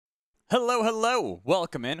Hello, hello!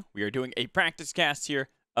 Welcome in. We are doing a practice cast here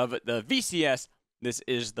of the VCS. This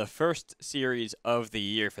is the first series of the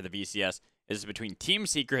year for the VCS. This is between Team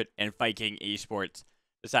Secret and Viking Esports.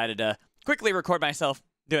 Decided to quickly record myself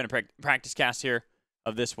doing a practice cast here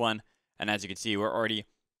of this one. And as you can see, we're already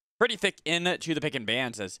pretty thick into the pick and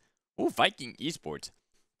bans as Viking Esports.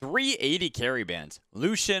 3 AD carry bans.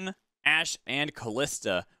 Lucian, Ashe, and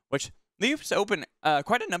Callista, which leaves open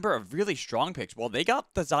quite a number of really strong picks. Well, they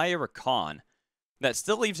got the Zyra Khan. That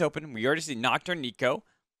still leaves open. We already see Nocturne Nico.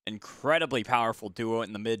 Incredibly powerful duo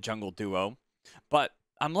in the mid-jungle duo. But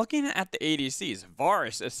I'm looking at the ADCs,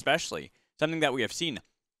 Varus especially, something that we have seen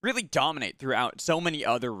really dominate throughout so many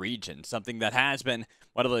other regions. Something that has been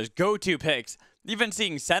one of those go-to picks. Even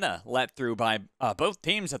seeing Senna let through by both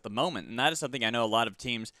teams at the moment. And that is something I know a lot of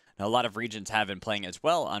teams and a lot of regions have been playing as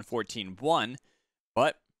well on 14-1.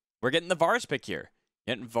 But we're getting the Varus pick here.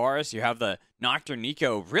 Getting Varus, you have the Nocturne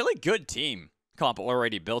Nico. Really good team comp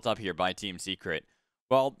already built up here by Team Secret.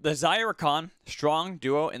 Well, the Zyra Khan, strong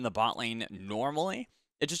duo in the bot lane normally.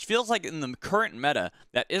 It just feels like in the current meta,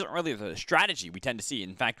 that isn't really the strategy we tend to see.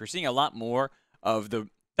 In fact, we're seeing a lot more of the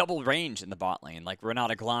double range in the bot lane. Like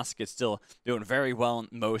Renata Glosk is still doing very well in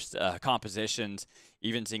most compositions.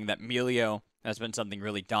 Even seeing that Melio has been something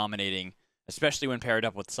really dominating, especially when paired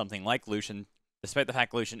up with something like Lucian. Despite the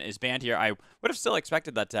fact Lucian is banned here, I would have still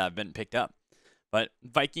expected that to have been picked up. But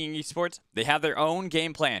Viking Esports, they have their own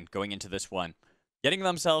game plan going into this one. Getting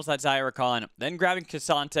themselves that Zyra Khan, then grabbing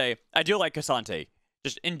Cassante. I do like Cassante.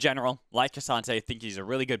 Just in general, like Cassante. I think he's a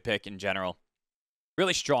really good pick in general.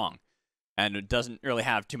 Really strong. And doesn't really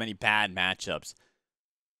have too many bad matchups.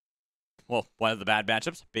 Well, one of the bad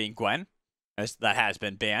matchups being Gwen. That has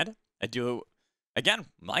been banned. I do, again,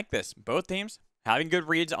 like this. Both teams having good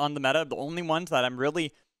reads on the meta. The only ones that I'm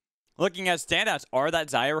really looking at standouts are that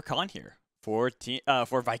Zyra Khan here for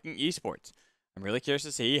Viking Esports. I'm really curious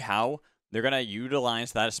to see how they're going to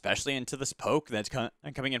utilize that, especially into this poke that's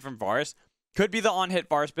coming in from Varus. Could be the on-hit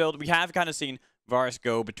Varus build. We have kind of seen Varus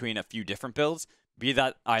go between a few different builds. Be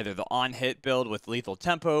that either the on-hit build with lethal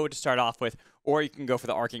tempo to start off with, or you can go for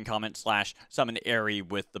the arcing comment / summon Aerie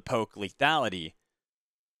with the poke lethality.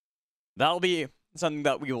 That'll be something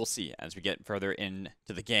that we will see as we get further into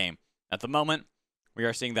the game. At the moment, we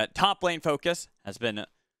are seeing that top lane focus has been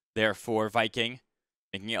there for Viking,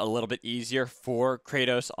 making it a little bit easier for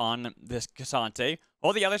Kratos on this Cassante.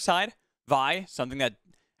 On the other side, Vi, something that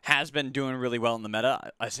has been doing really well in the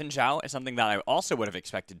meta. Xin Zhao is something that I also would have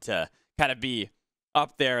expected to kind of be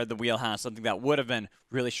up there, the wheelhouse, something that would have been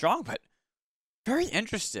really strong, but very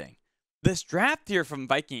interesting. This draft here from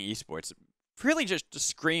Viking Esports really just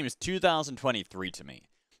screams 2023 to me.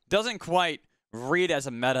 Doesn't quite read as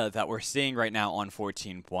a meta that we're seeing right now on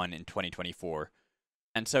 14.1 in 2024.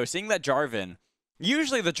 And so seeing that Jarvan,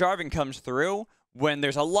 usually the Jarvan comes through when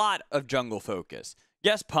there's a lot of jungle focus.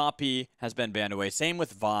 Yes, Poppy has been banned away. Same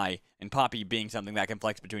with Vi, and Poppy being something that can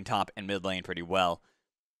flex between top and mid lane pretty well.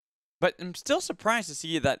 But I'm still surprised to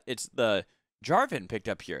see that it's the Jarvan picked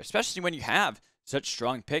up here, especially when you have such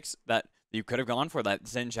strong picks that you could have gone for that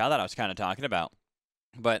Xin Zhao that I was kind of talking about.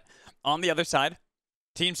 But on the other side,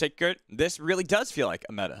 Team Secret, this really does feel like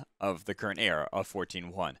a meta of the current era of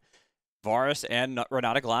 14.1. Varus and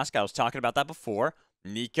Renata Glosk, I was talking about that before.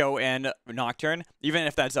 Nico and Nocturne, even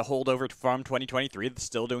if that's a holdover from 2023, it's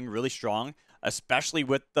still doing really strong, especially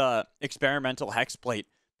with the experimental Hexplate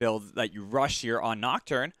build that you rush here on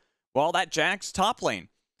Nocturne. Well, that Jack's top lane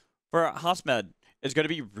for Hasmed is going to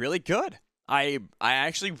be really good. I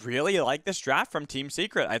actually really like this draft from Team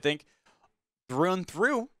Secret. I think through and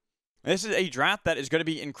through, this is a draft that is going to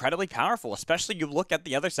be incredibly powerful, especially you look at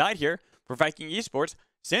the other side here for Viking Esports.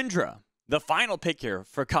 Syndra, the final pick here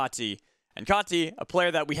for Kati. And Kati, a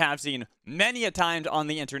player that we have seen many a times on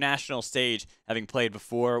the international stage, having played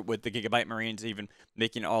before with the Gigabyte Marines, even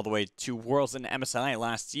making it all the way to Worlds in MSI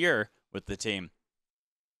last year with the team.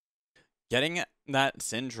 Getting that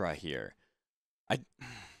Syndra here.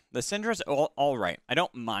 The Syndra's all right. I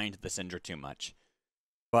don't mind the Syndra too much.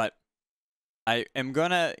 But I am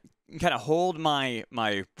going to kind of hold my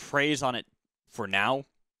praise on it for now.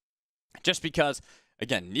 Just because,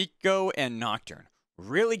 again, Nico and Nocturne,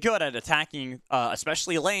 really good at attacking,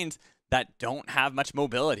 especially lanes that don't have much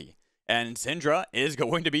mobility. And Syndra is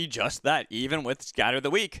going to be just that, even with Scatter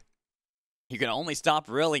the Weak. You can only stop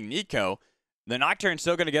really Nico. The Nocturne's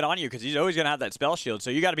still going to get on you because he's always going to have that spell shield. So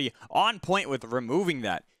you got to be on point with removing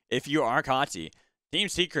that if you are Kati. Team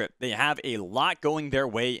Secret, they have a lot going their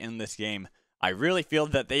way in this game. I really feel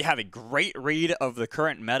that they have a great read of the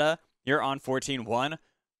current meta here on 14.1.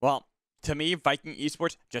 Well, to me, Viking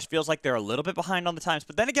Esports just feels like they're a little bit behind on the times.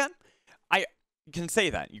 But then again, can say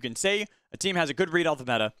that. You can say a team has a good read of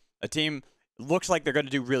the meta. A team looks like they're going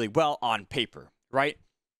to do really well on paper, right?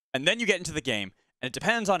 And then you get into the game, and it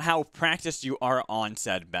depends on how practiced you are on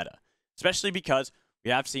said meta. Especially because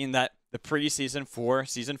we have seen that the preseason for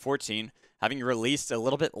Season 14, having released a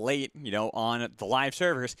little bit late, you know, on the live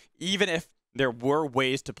servers, even if there were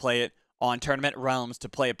ways to play it on tournament realms, to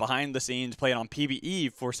play it behind the scenes, play it on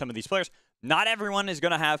PvE for some of these players, not everyone is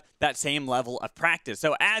going to have that same level of practice.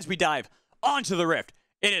 So as we dive onto the Rift,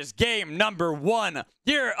 it is game number 1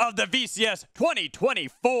 here of the VCS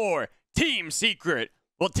 2024. Team Secret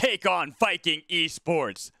will take on Viking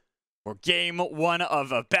Esports for game 1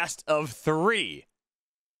 of a best of 3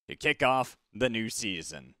 to kick off the new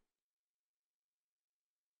season.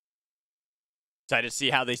 Excited to see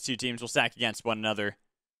how these two teams will stack against one another.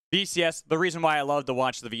 VCS, the reason why I love to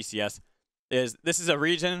watch the VCS is this is a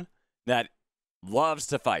region that loves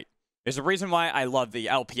to fight. There's a reason why I love the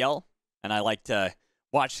LPL, and I like to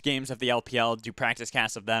watch games of the LPL, do practice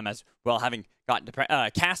casts of them as well, having gotten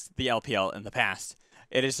to cast the LPL in the past.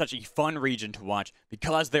 It is such a fun region to watch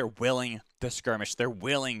because they're willing to skirmish. They're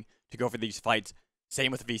willing to go for these fights.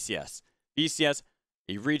 Same with VCS. VCS,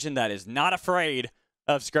 a region that is not afraid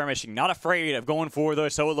of skirmishing, not afraid of going for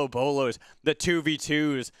those solo bolos, the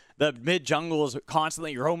 2v2s, the mid jungles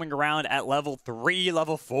constantly roaming around at level 3,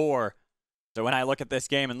 level 4. So when I look at this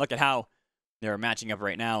game and look at how they're matching up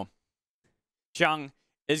right now, Qiang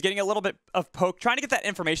is getting a little bit of poke, trying to get that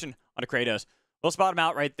information onto Kratos. We'll spot him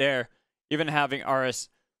out right there. Even having Aress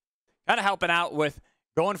kind of helping out with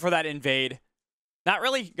going for that invade. Not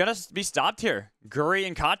really going to be stopped here. Gury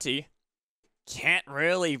and Kati can't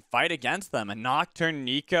really fight against them. A Nocturne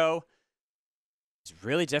Nico is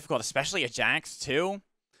really difficult, especially a Jax too.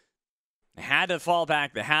 They had to fall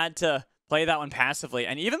back. They had to play that one passively.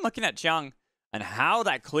 And even looking at Qiang and how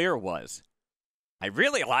that clear was, I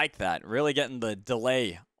really like that. Really getting the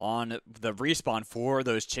delay on the respawn for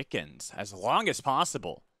those chickens as long as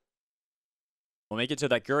possible. We'll make it so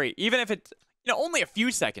that Gury, even if it's, you know, only a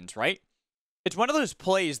few seconds, right? It's one of those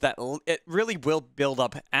plays that it really will build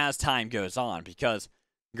up as time goes on, because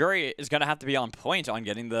Gury is going to have to be on point on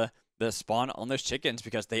getting the spawn on those chickens,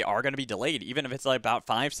 because they are going to be delayed, even if it's like about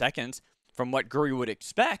 5 seconds from what Gury would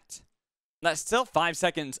expect. That's still 5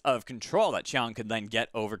 seconds of control that Qiang could then get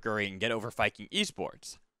over Gury and get over Viking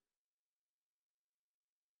Esports.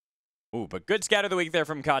 Ooh, but good scatter of the week there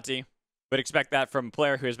from Kati. Would expect that from a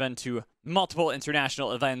player who has been to multiple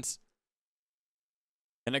international events.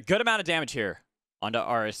 And a good amount of damage here onto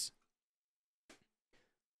Aress.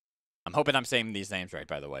 I'm hoping I'm saying these names right,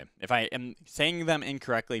 by the way. If I am saying them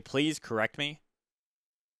incorrectly, please correct me.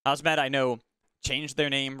 Hasmed, I know, changed their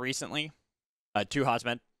name recently to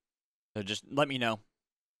Hasmed. So just let me know.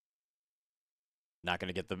 Not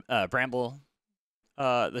going to get the Bramble.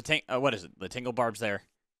 What is it? The Tingle Barbs there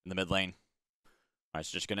in the mid lane. All right,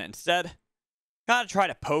 so just going to instead kind of try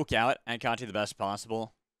to poke out at Kati the best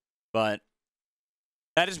possible. But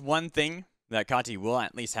that is one thing that Kati will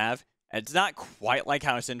at least have. It's not quite like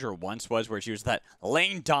how Syndra once was, where she was that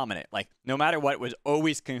lane dominant. Like, no matter what, was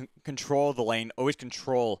always control the lane, always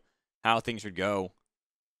control how things would go.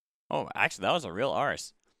 Oh, actually, that was a real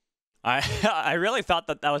Aress. I really thought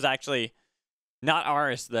that was actually not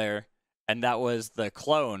Aress there, and that was the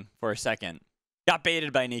clone for a second. Got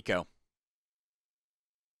baited by Nico.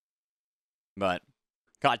 But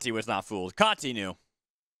Kati was not fooled. Kati knew.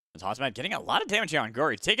 Hasmed getting a lot of damage here on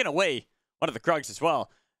Gury, taking away one of the Krugs as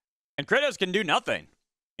well. And Kratos can do nothing.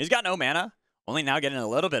 He's got no mana. Only now getting a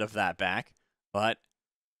little bit of that back. But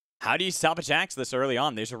how do you stop a Jax this early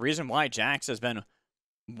on? There's a reason why Jax has been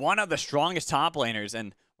one of the strongest top laners.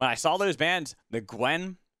 And when I saw those bans, the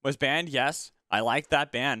Gwen was banned, yes. I liked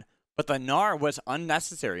that ban. But the Gnar was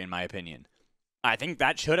unnecessary, in my opinion. I think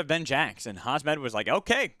that should have been Jax. And Hasmed was like,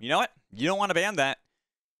 okay, you know what? You don't want to ban that.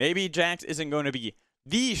 Maybe Jax isn't going to be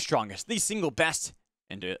the strongest, the single best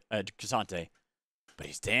into Cassante. But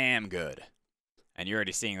he's damn good. And you're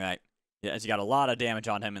already seeing that. As he got a lot of damage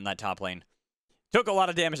on him in that top lane. Took a lot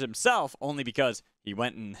of damage himself, only because he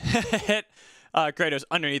went and hit Kratos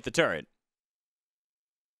underneath the turret.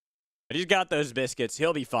 But he's got those biscuits.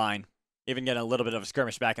 He'll be fine. Even getting a little bit of a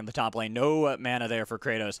skirmish back in the top lane. No mana there for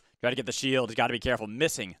Kratos. Try to get the shield. He's got to be careful.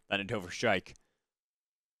 Missing that Intover strike.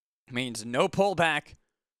 Means no pullback.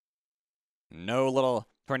 No little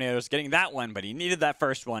tornadoes. Getting that one, but he needed that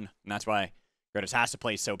first one. And that's why Kratos has to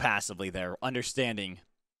play so passively there. Understanding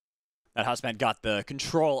that Hasmed got the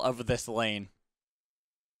control of this lane.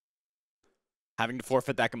 Having to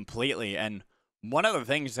forfeit that completely. And one of the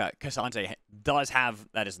things that Cassante does have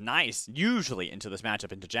that is nice, usually into this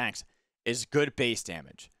matchup, into Jax, is good base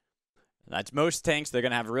damage. That's most tanks. They're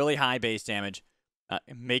going to have really high base damage.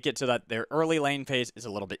 make it so that their early lane phase is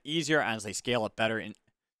a little bit easier as they scale up better into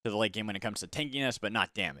the late game when it comes to tankiness, but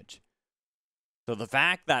not damage. So the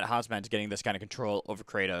fact that Hasmed's getting this kind of control over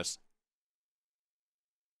Kratos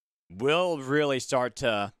will really start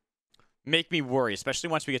to make me worry, especially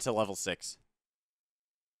once we get to level 6.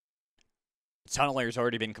 Tunnel layer's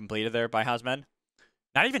already been completed there by Hasmed.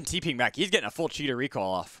 Not even TPing back. He's getting a full cheater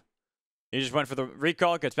recall off. He just went for the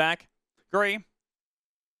recall, gets back. Gury.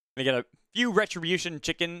 Gonna get a few retribution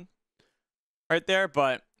chicken right there,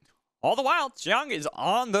 but all the while, Qiang is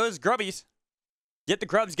on those grubbies. Get the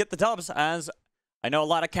grubs, get the dubs, as I know a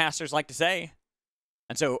lot of casters like to say.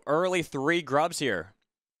 And so early 3 grubs here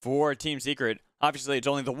for Team Secret. Obviously, it's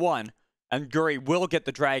only the 1, and Gury will get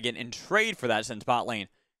the dragon in trade for that since bot lane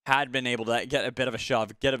had been able to get a bit of a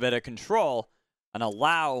shove, get a bit of control, and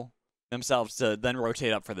allow themselves to then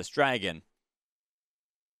rotate up for this dragon.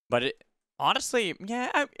 But honestly,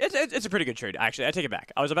 yeah, it's a pretty good trade. Actually, I take it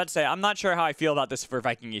back. I was about to say, I'm not sure how I feel about this for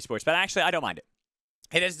Viking Esports, but actually, I don't mind it.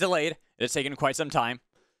 It is delayed. It has taken quite some time.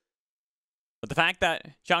 But the fact that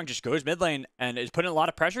Qiang just goes mid lane and is putting a lot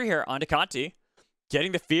of pressure here onto Kati,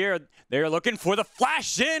 getting the fear, they're looking for the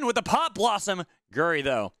flash in with the Pop Blossom. Gury,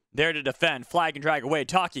 though, there to defend, flag and drag away.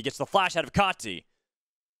 Taki gets the flash out of Kati.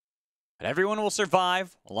 But everyone will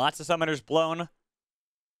survive. Lots of summoners blown.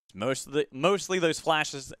 Mostly those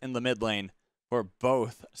flashes in the mid lane for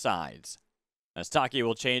both sides. As Taki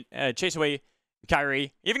will chase away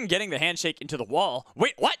Kairi, even getting the handshake into the wall.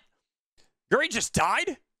 Wait, what? Gury just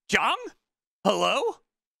died? Qiang? Hello?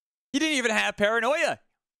 He didn't even have paranoia.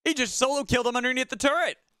 He just solo killed him underneath the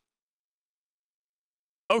turret.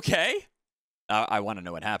 Okay. I want to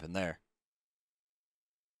know what happened there.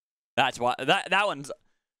 That's why that one's.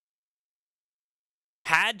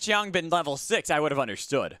 Had Qiang been level 6, I would have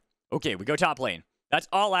understood. Okay, we go top lane. That's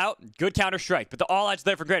all out. Good counter strike, but the all out's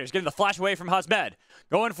there for Kratos. Getting the flash away from Hasmed.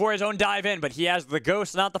 Going for his own dive in, but he has the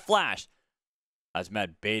ghost, not the flash.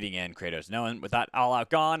 Hasmed baiting in Kratos. Knowing with that all out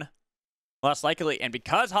gone, less likely. And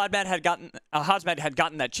because Hasmed had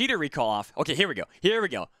gotten that cheater recall off. Okay, here we go. Here we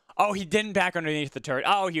go. Oh, he didn't back underneath the turret.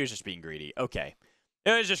 Oh, he was just being greedy. Okay.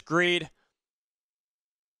 It was just greed.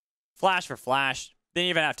 Flash for flash. Didn't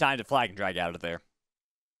even have time to flag and drag out of there.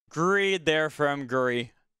 Greed there from Gury.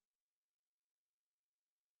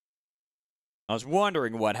 I was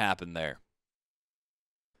wondering what happened there.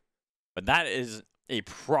 But that is a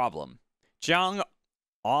problem. Qiang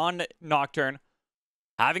on Nocturne,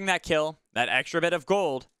 having that kill, that extra bit of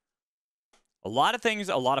gold. A lot of things.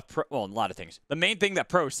 The main thing that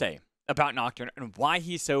pros say about Nocturne and why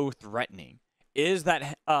he's so threatening is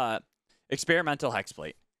that experimental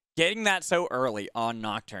hexplate. Getting that so early on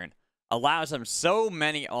Nocturne allows him so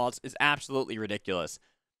many ults is absolutely ridiculous.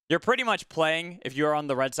 You're pretty much playing, if you're on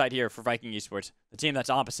the red side here for Viking Esports, the team that's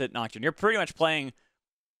opposite Nocturne, you're pretty much playing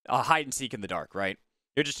a hide and seek in the dark, right?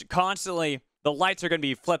 You're just constantly, the lights are going to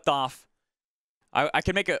be flipped off. I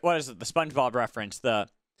can make the SpongeBob reference, that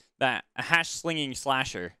hash slinging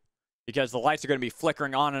slasher, because the lights are going to be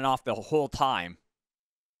flickering on and off the whole time.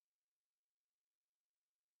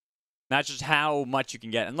 That's just how much you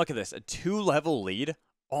can get. And look at this, a 2-level lead,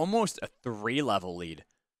 almost a 3-level lead.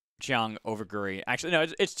 Qiang over Gury. Actually, no,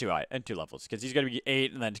 it's 2 levels, because he's going to be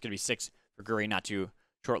 8, and then it's going to be 6 for Gury not too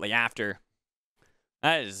shortly after.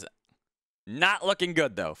 That is not looking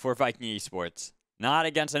good, though, for Viking Esports. Not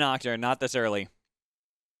against a Nocturne, not this early.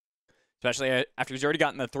 Especially after he's already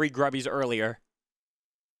gotten the 3 grubbies earlier.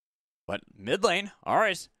 But mid lane,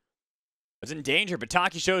 Aress was in danger, but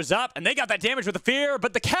Taki shows up, and they got that damage with the fear,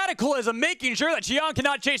 but the Cataclysm making sure that Qiang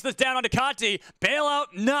cannot chase this down onto Kati. Bailout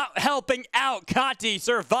not helping out. Kati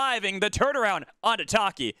surviving the turnaround onto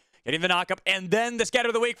Taki. Getting the knock-up, and then the Scatter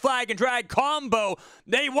of the Wake flag and drag combo.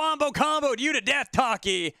 They wombo comboed you to death,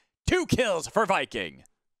 Taki. 2 kills for Viking.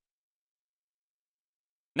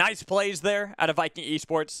 Nice plays there out of Viking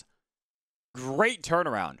Esports. Great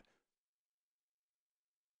turnaround.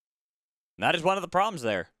 And that is one of the problems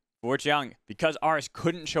there for Qiang, because Aress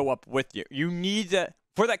couldn't show up with you. You need to,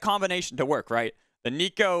 for that combination to work, right? The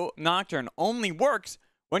Nico Nocturne only works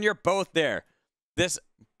when you're both there. This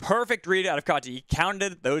perfect read out of Kati. He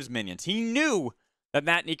counted those minions. He knew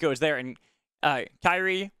that Nico is there. And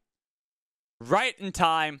Kairi, right in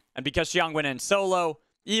time. And because Qiang went in solo,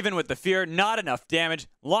 even with the fear, not enough damage.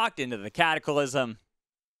 Locked into the Cataclysm.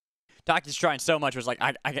 Taki's trying so much. Was like,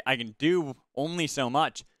 I can do only so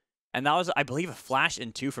much. And that was, I believe, a flash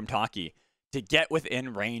in 2 from Taki to get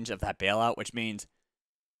within range of that bailout, which means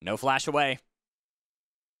no flash away.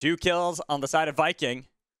 2 kills on the side of Viking.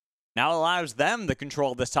 Now allows them to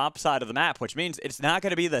control this top side of the map, which means it's not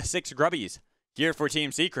going to be the 6 grubbies here for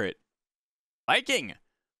Team Secret. Viking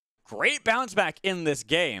great bounce back in this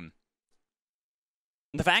game.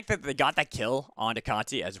 And the fact that they got that kill onto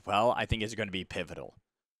Kati as well, I think is going to be pivotal.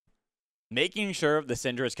 Making sure the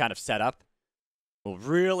Syndra is kind of set up will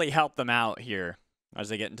really help them out here as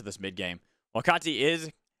they get into this mid game. While Kati is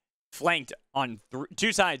flanked on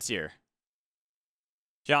two sides here.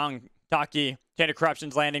 Qiang, Taki, Chain of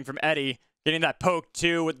Corruptions landing from Eddie, getting that poke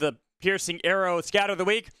too with the piercing arrow, scatter of the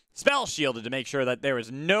weak, spell shielded to make sure that there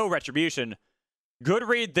was no retribution. Good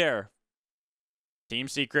read there. Team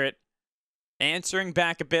Secret answering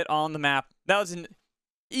back a bit on the map. That was an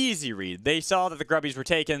easy read. They saw that the grubbies were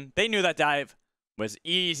taken. They knew that dive was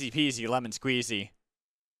easy peasy lemon squeezy.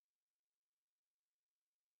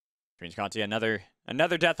 Screens Kati,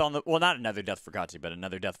 another death on the, well, not another death for Kati, but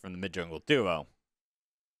another death from the mid jungle duo.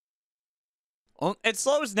 It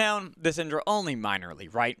slows down the Syndra only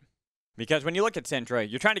minorly, right? Because when you look at Syndra,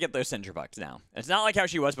 you're trying to get those Syndra bucks down. It's not like how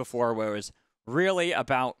she was before, where it was really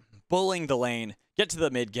about bullying the lane, get to the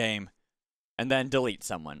mid game, and then delete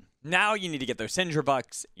someone. Now you need to get those Syndra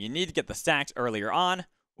bucks. You need to get the stacks earlier on.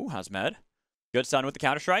 Ooh, Hasmed. Good stun with the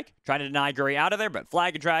counter-strike. Trying to deny Gury out of there, but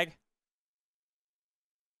flag and drag.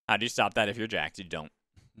 How do you stop that if you're Jax? You don't.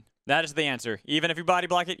 That is the answer. Even if you body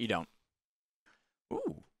block it, you don't.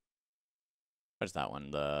 Ooh. What's that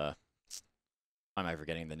one? Why am I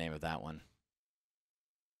forgetting the name of that one?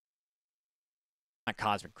 Not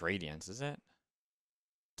Cosmic Gradients, is it?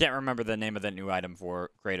 Can't remember the name of the new item for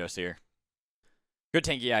Kratos here. Good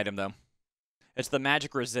tanky item, though. It's the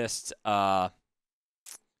Magic Resist, or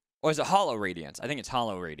is it Hollow Radiance? I think it's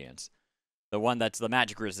Hollow Radiance. The one that's the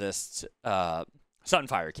Magic Resist,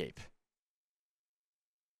 Sunfire Cape.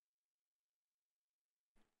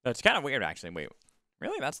 That's kind of weird, actually. Wait,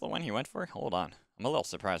 really? That's the one he went for? Hold on. I'm a little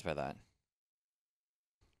surprised by that.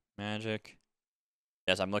 Magic.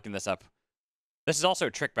 Yes, I'm looking this up. This is also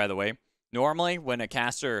a trick, by the way. Normally, when a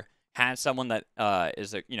caster has someone that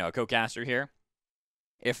is a co-caster here,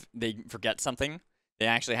 if they forget something, they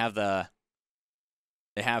actually have the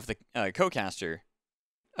co-caster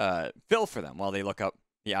fill for them while they look up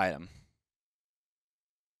the item.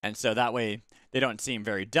 And so that way they don't seem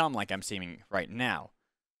very dumb like I'm seeming right now.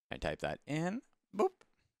 I type that in. Boop.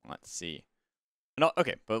 Let's see. No,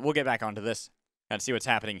 okay, but we'll get back onto this and see what's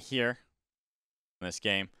happening here in this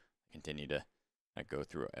game. Continue to go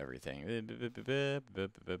through everything.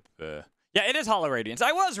 Yeah, it is Hollow Radiance.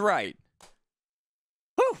 I was right.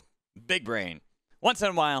 Whew. Big brain. Once in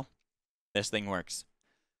a while, this thing works.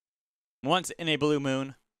 Once in a blue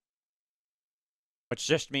moon, which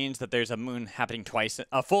just means that there's a moon happening twice,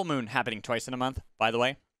 a full moon happening twice in a month, by the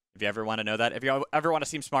way. If you ever want to know that. If you ever want to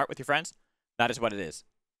seem smart with your friends, that is what it is.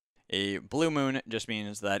 A blue moon just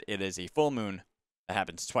means that it is a full moon that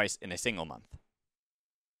happens twice in a single month.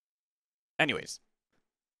 Anyways,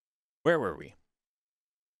 where were we?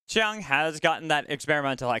 Qiang has gotten that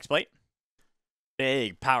experimental X-Plate.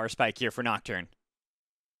 Big power spike here for Nocturne.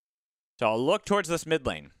 So I'll look towards this mid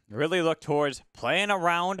lane. Really look towards playing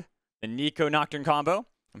around the Nico Nocturne combo.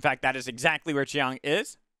 In fact, that is exactly where Qiang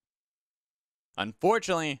is.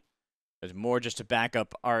 Unfortunately, there's more just to back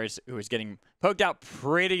up Aress, who is getting poked out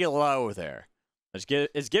pretty low there.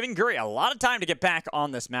 It's giving Gury a lot of time to get back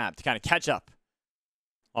on this map to kind of catch up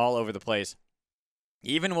all over the place.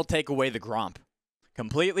 Even will take away the Gromp.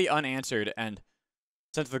 Completely unanswered, and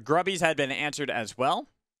since the Grubbies had been answered as well,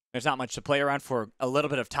 there's not much to play around for a little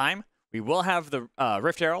bit of time. We will have the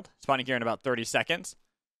Rift Herald spawning here in about 30 seconds.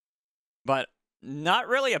 But not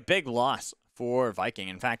really a big loss for Viking.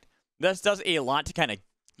 In fact, this does a lot to kind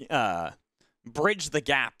of bridge the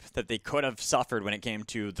gap that they could have suffered when it came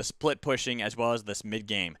to the split pushing as well as this mid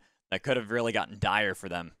game. That could have really gotten dire for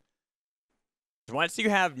them. Once you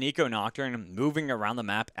have Nico Nocturne moving around the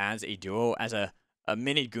map as a duo, as a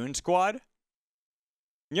mini goon squad,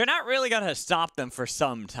 you're not really going to stop them for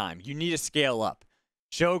some time. You need to scale up.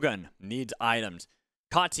 Shogun needs items.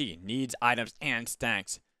 Kati needs items and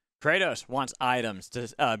stacks. Kratos wants items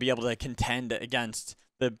to be able to contend against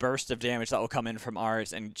the burst of damage that will come in from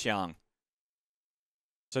Aress and Qiang.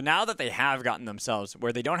 So now that they have gotten themselves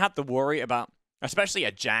where they don't have to worry about, especially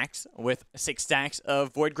a Jax with 6 stacks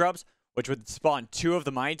of Void Grubs, which would spawn 2 of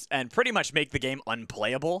the mites and pretty much make the game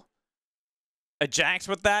unplayable. A Jax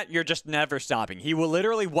with that, you're just never stopping. He will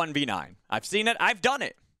literally 1v9. I've seen it. I've done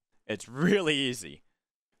it. It's really easy.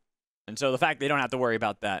 And so the fact they don't have to worry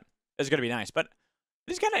about that is going to be nice. But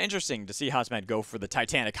it's kind of interesting to see Hasmed go for the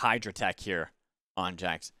Titanic Hydra tech here on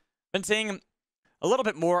Jax. Been seeing a little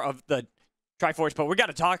bit more of the Triforce, but we got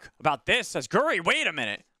to talk about this as Gury. Wait a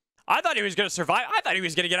minute. I thought he was going to survive. I thought he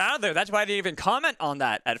was going to get out of there. That's why I didn't even comment on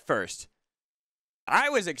that at first. I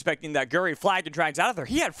was expecting that Gury flag and drags out of there.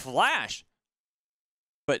 He had flash.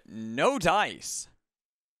 but no dice.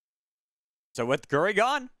 So with Gury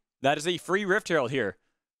gone, that is a free Rift Herald here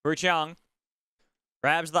for Qiang.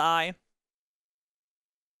 Grabs the eye.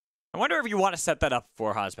 I wonder if you want to set that up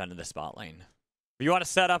for Hasmed in the spot lane. If you want to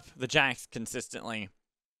set up the Jax consistently,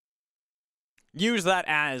 use that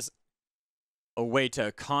as a way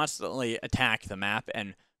to constantly attack the map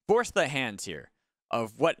and force the hands here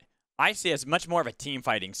of what I see as much more of a team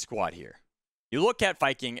fighting squad here. You look at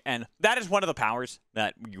Viking, and that is one of the powers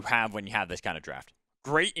that you have when you have this kind of draft.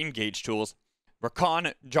 Great engage tools.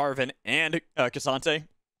 Rakan, Jarvan, and Cassante,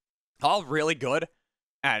 all really good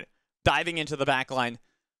at diving into the backline.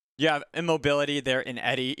 You have immobility there in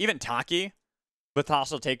Eddie. Even Taki with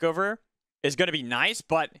hostile takeover is going to be nice,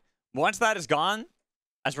 but once that is gone,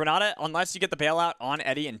 as Renata, unless you get the bailout on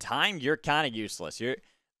Eddie in time, you're kind of useless.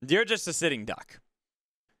 You're just a sitting duck.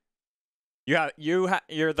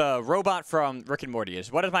 You're the robot from Rick and Morty.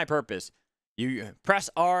 What is my purpose? You press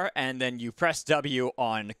R and then you press W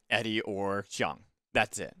on Eddie or Qiang.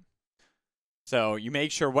 That's it. So you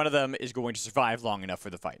make sure one of them is going to survive long enough for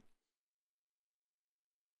the fight.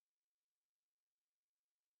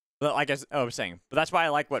 But like I was saying, but that's why I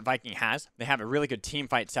like what Viking has. They have a really good team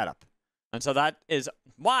fight setup. And so that is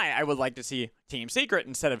why I would like to see Team Secret,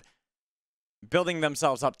 instead of building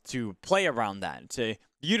themselves up to play around that, to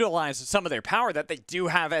utilize some of their power that they do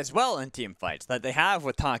have as well in team fights, that they have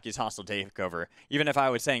with Taki's hostile takeover. Even if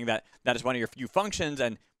I was saying that that is one of your few functions,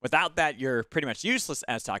 and without that, you're pretty much useless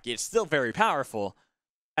as Taki, it's still very powerful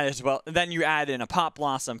as well. And then you add in a Pop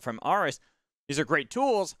Blossom from Aress. These are great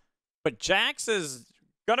tools, but Jax is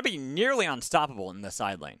going to be nearly unstoppable in the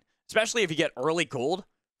side lane, especially if you get early gold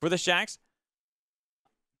for the Jax.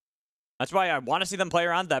 That's why I want to see them play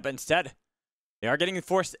around that, but instead, they are getting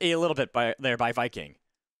forced a little bit by Viking.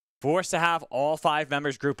 Forced to have all 5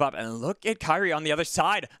 members group up, and look at Kairi on the other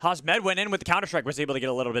side. Hasmed went in with the Counter-Strike, was able to get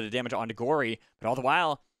a little bit of damage onto Gury, but all the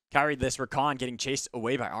while, Kairi, this Rakan, getting chased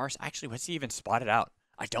away by Aress. Actually, was he even spotted out?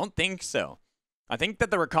 I don't think so. I think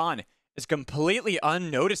that the Rakan is completely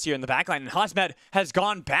unnoticed here in the backline, and Hasmed has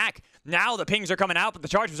gone back. Now the pings are coming out, but the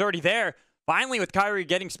charge was already there. Finally, with Kairi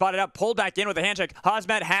getting spotted out, pulled back in with a handshake,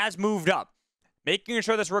 Hasmed has moved up, making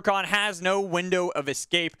sure this Rakan has no window of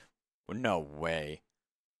escape. No way.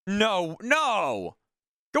 No.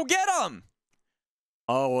 Go get him.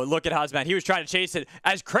 Oh, look at Hasmed. He was trying to chase it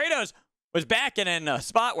as Kratos was back in a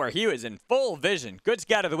spot where he was in full vision. Good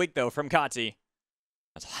scout of the week, though, from Kati.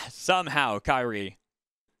 Somehow, Kairi,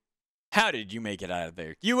 how did you make it out of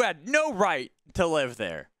there? You had no right to live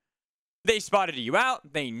there. They spotted you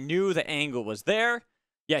out. They knew the angle was there.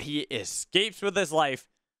 Yet he escapes with his life.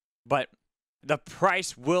 But the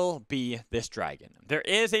price will be this dragon. There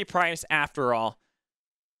is a price after all.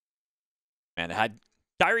 And had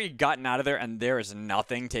Kairi gotten out of there and there is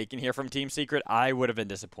nothing taken here from Team Secret, I would have been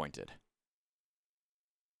disappointed.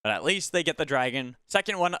 But at least they get the dragon.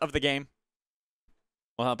 Second one of the game.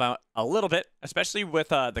 Well, how about a little bit, especially with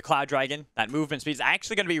the Cloud Dragon. That movement speed is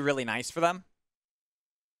actually going to be really nice for them.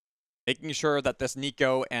 Making sure that this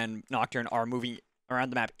Nico and Nocturne are moving around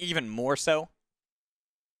the map even more so.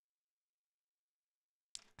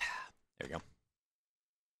 There we go.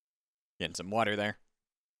 Getting some water there.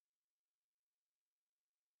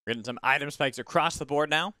 We're getting some item spikes across the board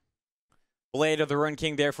now. Blade of the Rune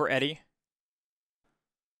King there for Eddie.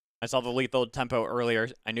 I saw the lethal tempo earlier.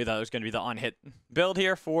 I knew that was going to be the on-hit build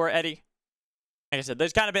here for Eddie. Like I said,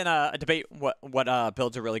 there's kind of been a debate what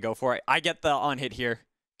build to really go for. I get the on-hit here.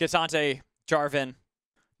 Cassante, Jarvan,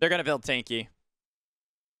 they're going to build tanky.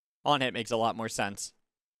 On-hit makes a lot more sense.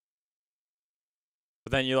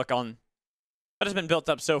 But then you look on what has been built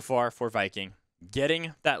up so far for Viking.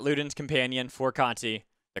 Getting that Luden's Companion for Kati.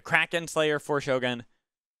 The Kraken Slayer for Shogun.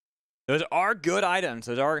 Those are good items.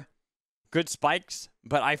 Those are good spikes,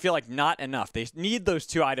 but I feel like not enough. They need those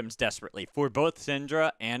 2 items desperately for both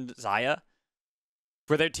Syndra and Xayah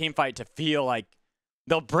for their team fight to feel like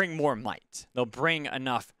they'll bring more might. They'll bring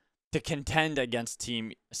enough to contend against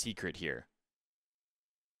Team Secret here.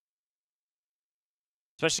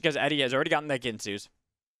 Especially because Eddie has already gotten the Ginsus.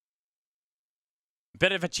 A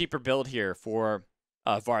bit of a cheaper build here for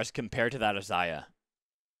Varus compared to that of Xayah.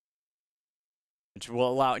 Which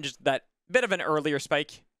will allow just that bit of an earlier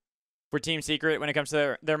spike for Team Secret when it comes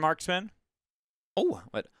to their marksman. Oh,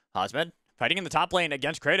 what? Hasmed fighting in the top lane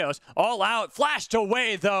against Kratos. All out. Flashed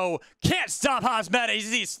away, though. Can't stop Hasmed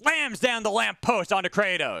as he slams down the lamppost onto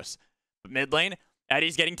Kratos. But mid lane,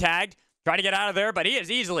 Eddie's getting tagged. Trying to get out of there, but he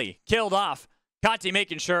is easily killed off. Kati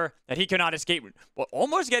making sure that he cannot escape. Well,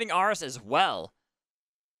 almost getting Aress as well.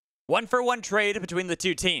 1-for-1 trade between the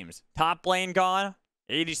 2 teams. Top lane gone.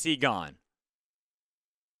 ADC gone.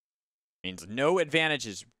 Means no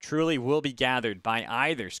advantages truly will be gathered by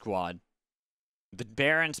either squad. The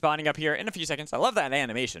Baron spawning up here in a few seconds. I love that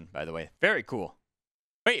animation, by the way. Very cool.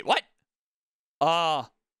 Wait, what? I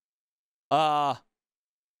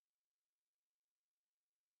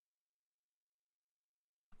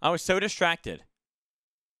was so distracted.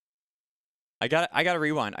 I gotta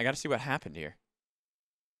rewind. I gotta see what happened here.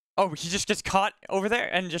 Oh, he just gets caught over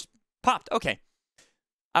there and just popped. Okay.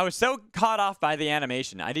 I was so caught off by the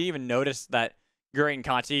animation. I didn't even notice that Gury and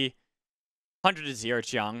Kati 100-0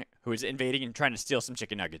 Qiang, who is invading and trying to steal some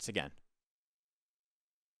chicken nuggets again.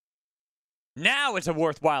 Now it's a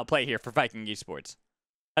worthwhile play here for Viking Esports.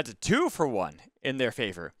 That's a 2-for-1 in their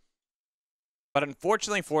favor. But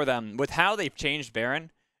unfortunately for them, with how they've changed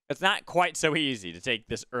Baron, it's not quite so easy to take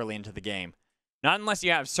this early into the game. Not unless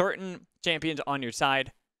you have certain champions on your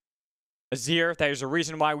side. Azir, there's a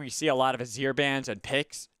reason why we see a lot of Azir bans and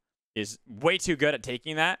picks, is way too good at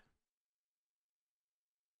taking that.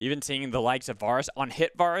 Even seeing the likes of Aress on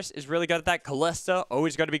hit, Varus is really good at that. Kalista,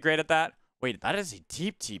 always going to be great at that. Wait, that is a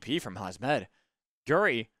deep TP from Hasmed.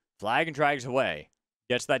 Gury, flag and drags away.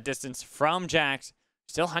 Gets that distance from Jax.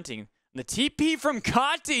 Still hunting. And the TP from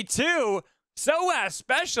Kati, too. So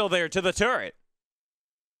special there to the turret.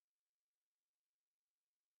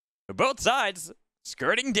 But both sides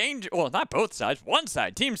skirting danger. Well, not both sides. One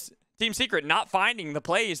side. Team Secret not finding the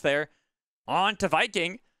plays there. On to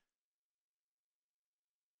Viking.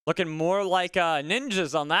 Looking more like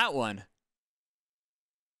ninjas on that one.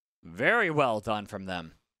 Very well done from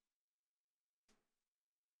them.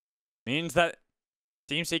 Means that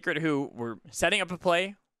Team Secret, who were setting up a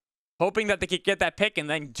play, hoping that they could get that pick and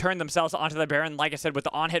then turn themselves onto the Baron. Like I said, with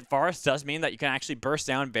the on-hit Forest, does mean that you can actually burst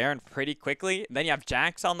down Baron pretty quickly. And then you have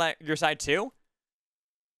Jax on your side too.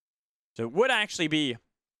 So it would actually be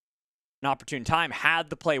an opportune time had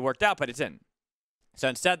the play worked out, but it didn't. So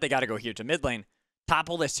instead, they got to go here to mid lane.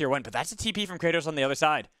 Topple this tier 1, but that's a TP from Kratos on the other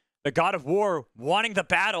side. The God of War wanting the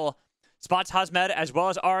battle. Spots Hasmed as well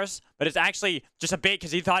as Aress, but it's actually just a bait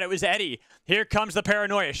because he thought it was Eddie. Here comes the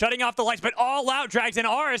paranoia, shutting off the lights, but all out drags in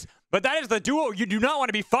Aress. But that is the duo you do not want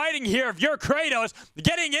to be fighting here if you're Kratos.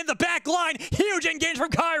 Getting in the back line, huge engage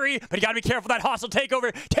from Kairi, but you got to be careful that hostile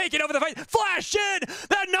takeover, taking over the fight, flash in,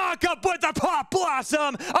 the knock-up with the Pop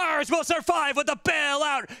Blossom. Aress will survive with the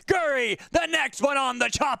bailout. Gury, the next one on the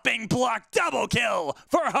chopping block, double kill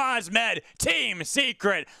for Hasmed. Team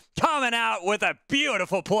Secret coming out with a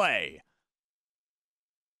beautiful play.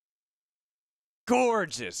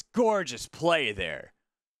 Gorgeous, gorgeous play there.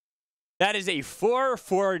 That is a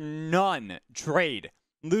 4-for-none trade,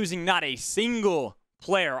 losing not a single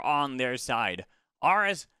player on their side.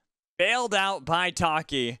 Aress bailed out by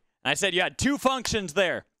Taki. I said you had two functions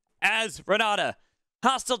there. As Renata,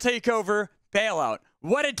 hostile takeover, bailout.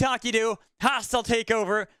 What did Taki do? Hostile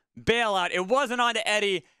takeover, bailout. It wasn't on to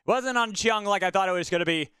Eddie. It wasn't on Qiang like I thought it was going to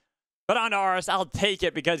be. But on to Aress, I'll take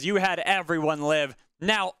it because you had everyone live.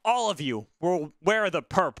 Now, all of you will wear the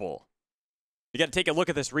purple. You got to take a look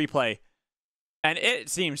at this replay. And it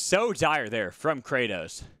seems so dire there from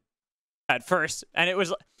Kratos at first. And it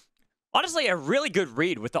was honestly a really good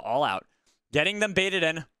read with the all-out. Getting them baited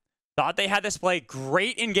in. Thought they had this play.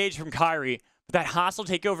 Great engage from Kairi. But that hostile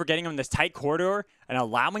takeover, getting them in this tight corridor and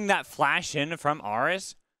allowing that flash in from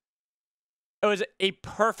Aress. It was a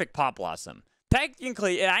perfect Pop Blossom.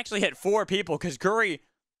 Technically, it actually hit 4 people because Gury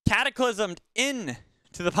cataclysmed in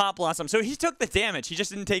to the Pop Blossom. So he took the damage. He just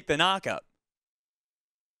didn't take the knockup.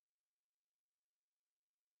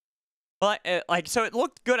 But, so it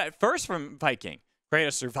looked good at first from Viking.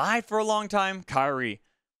 Kratos survived for a long time. Kairi,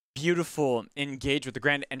 beautiful, engage with the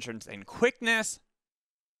grand entrance and quickness.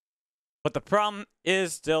 But the problem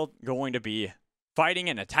is still going to be fighting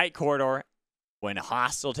in a tight corridor when a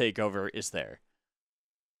hostile takeover is there.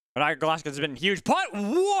 But Glasgow has been huge. But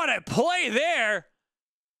what a play there!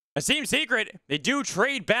 A Team Secret, they do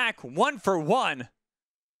trade back 1-for-1.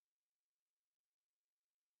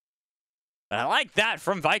 But I like that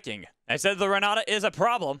from Viking. I said the Renata is a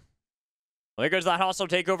problem. Well, there goes that hostile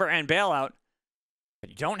takeover and bailout. But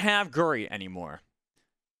you don't have Gury anymore.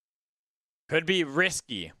 Could be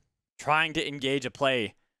risky trying to engage a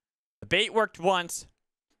play. The bait worked once.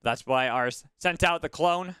 That's why Aress sent out the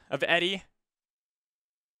clone of Eddie.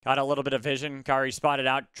 Got a little bit of vision. Kairi spotted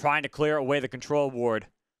out, trying to clear away the control ward.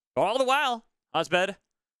 All the while, Hasmed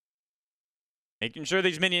making sure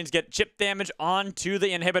these minions get chip damage onto the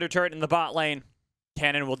inhibitor turret in the bot lane.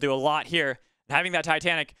 Cannon will do a lot here. And having that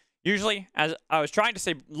Titanic, usually, as I was trying to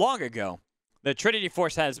say long ago, the Trinity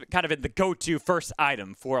Force has kind of been the go-to first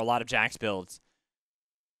item for a lot of Jax builds.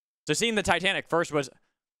 So seeing the Titanic first was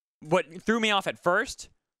what threw me off at first.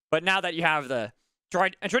 But now that you have the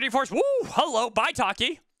Tricky Force. Woo! Hello, bye,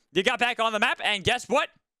 Taki. You got back on the map, and guess what?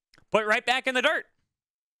 Put right back in the dirt.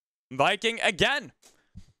 Viking again.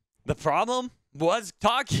 The problem was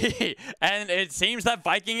Taki, and it seems that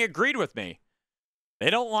Viking agreed with me. They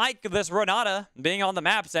don't like this Renata being on the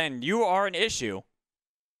maps, and you are an issue.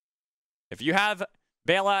 If you have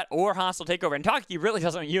bailout or hostile takeover, and Taki really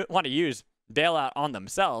doesn't want to use bailout on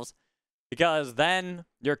themselves, because then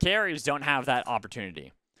your carries don't have that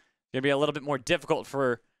opportunity. It's going to be a little bit more difficult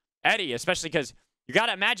for Eddie, especially because you got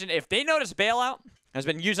to imagine if they notice bailout has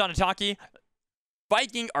been used on a Taki,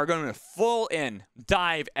 Viking are going to full in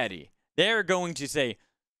dive Eddie. They're going to say,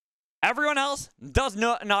 everyone else does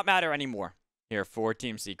not matter anymore here for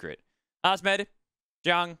Team Secret. Hasmed,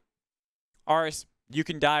 Qiang, Aress, you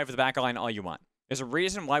can dive the back line all you want. There's a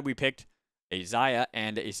reason why we picked a Xayah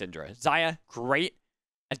and a Syndra. Xayah, great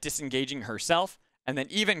at disengaging herself, and then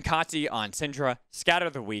even Kati on Syndra, Scatter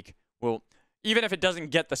the Weak, will, even if it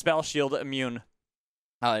doesn't get the spell shield immune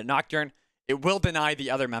Nocturne, it will deny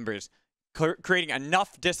the other members, creating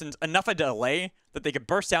enough distance, enough a delay that they could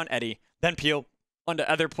burst down Eddie, then peel onto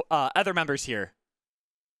other members here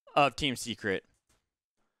of Team Secret.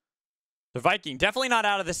 The Viking definitely not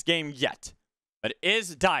out of this game yet, but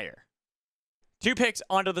is dire. 2 picks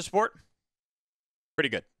onto the sport, pretty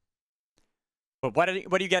good. But what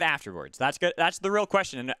do you get afterwards? That's good. That's the real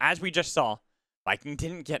question. And as we just saw, Viking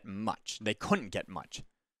didn't get much. They couldn't get much.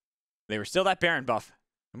 They were still that Baron buff.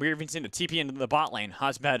 And we were even seeing a TP into the bot lane.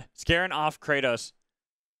 Hasmed scaring off Kratos.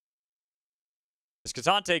 This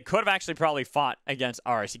Kazante could have actually probably fought against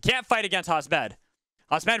Aress. He can't fight against Hasmed.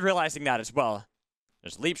 Hasmed realizing that as well.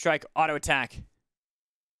 There's Leap Strike, Auto Attack.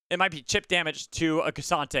 It might be chip damage to a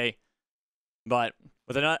Kazante. But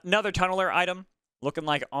with another Tunneler item, looking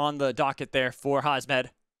like on the docket there for Hasmed,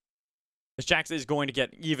 this Jax is going to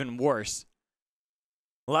get even worse.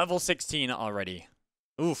 Level 16 already.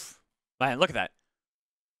 Oof. Man, look at that.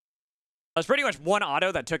 That was pretty much one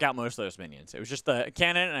auto that took out most of those minions. It was just the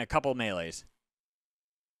cannon and a couple melees.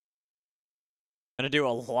 Gonna do a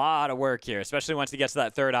lot of work here, especially once he gets to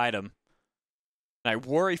that 3rd item. And I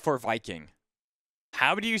worry for Viking.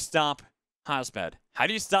 How do you stop Hasmed? How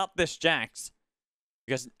do you stop this Jax?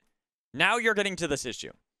 Because now you're getting to this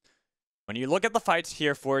issue. When you look at the fights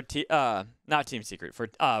here for not Team Secret, for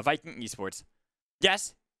Viking Esports,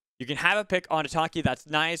 yes, you can have a pick on a Taki. That's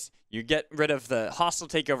nice. You get rid of the hostile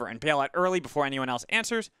takeover and bailout early before anyone else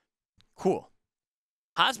answers. Cool.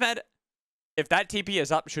 Hasmed, if that TP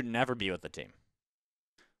is up, should never be with the team.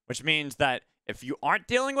 Which means that if you aren't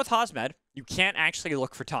dealing with Hasmed, you can't actually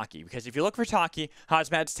look for Taki. Because if you look for Taki,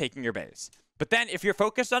 Hasmed's taking your base. But then if you're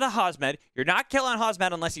focused on a Hasmed, you're not killing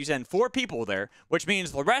Hasmed unless you send 4 people there, which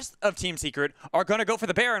means the rest of Team Secret are going to go for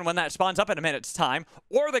the Baron when that spawns up in a minute's time,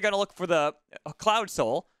 or they're going to look for the Cloud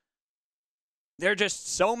Soul. There are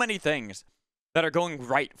just so many things that are going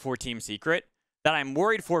right for Team Secret that I'm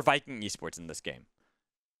worried for Viking Esports in this game.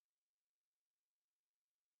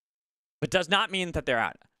 But does not mean that they're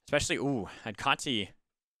out. Especially, ooh, had Kati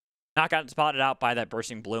not gotten spotted out by that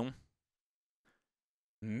Bursting Bloom.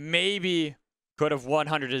 Maybe could have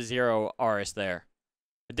 100-0 Aress there.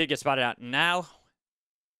 It did get spotted out. Now,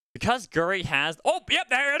 because Gury has... Oh, yep,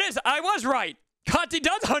 there it is. I was right. Kati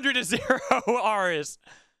does 100-0 Aress.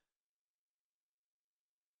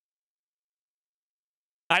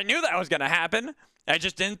 I knew that was going to happen. I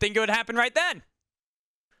just didn't think it would happen right then.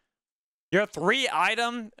 Your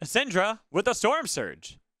 3-item Syndra with a Storm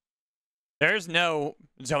Surge. There's no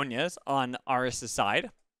Zhonya's on Aress' side.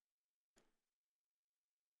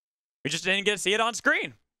 We just didn't get to see it on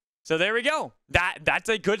screen. So there we go. That's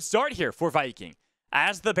a good start here for Viking.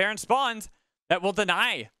 As the Baron spawns, that will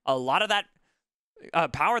deny a lot of that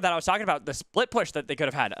power that I was talking about, the split push that they could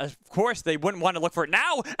have had. Of course, they wouldn't want to look for it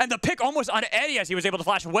now, and the pick almost on Eddie as he was able to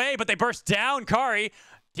flash away, but they burst down Kairi.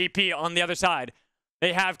 TP on the other side.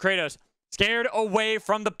 They have Kratos scared away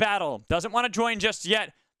from the battle. Doesn't want to join just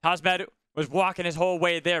yet. Hasmed was walking his whole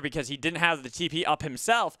way there because he didn't have the TP up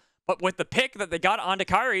himself, but with the pick that they got onto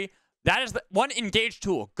Kairi, that is the one engaged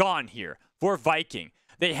tool gone here for Viking.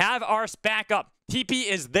 They have Aress back up. TP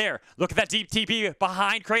is there. Look at that deep TP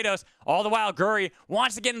behind Kratos. All the while, Gury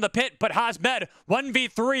wants to get in the pit, but Hasmed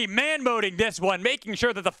 1v3 man-moding this one, making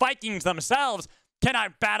sure that the Vikings themselves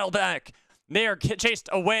cannot battle back. They are chased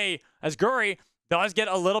away as Gury does get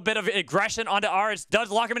a little bit of aggression onto Aress,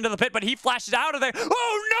 does lock him into the pit, but he flashes out of there.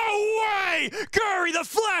 Oh, no way! Gury, the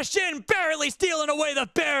flash in, barely stealing away the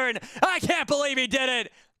Baron. I can't believe he did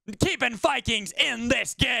it. Keeping Vikings in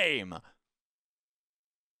this game.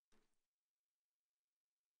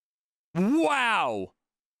 Wow.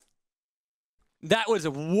 That was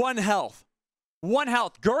 1 health. 1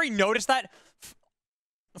 health. Gury noticed that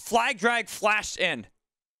Flag drag flashed in.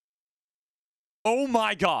 Oh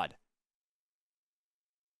my god.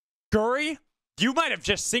 Gury, you might have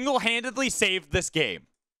just single-handedly saved this game.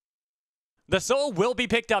 The soul will be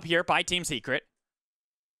picked up here by Team Secret.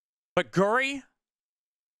 But Gury,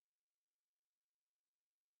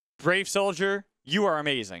 brave soldier, you are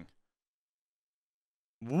amazing.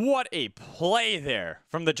 What a play there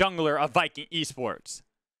from the jungler of Viking Esports.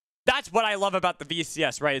 That's what I love about the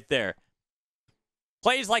VCS right there.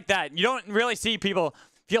 Plays like that, you don't really see people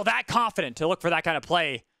feel that confident to look for that kind of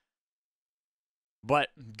play. But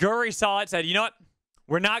Gury saw it, said, you know what?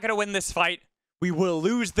 We're not going to win this fight. We will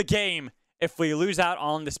lose the game if we lose out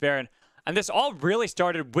on this Baron. And this all really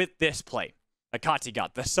started with this play that Kati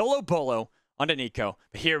got. The solo bolo onto Nico.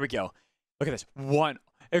 But here we go. Look at this. One.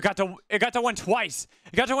 It got to one twice.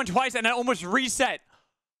 It got to one twice and it almost reset.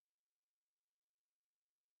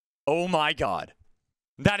 Oh my god.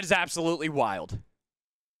 That is absolutely wild.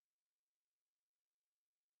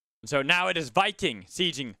 So now it is Viking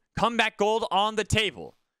sieging comeback gold on the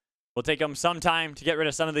table. Will take them some time to get rid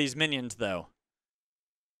of some of these minions, though.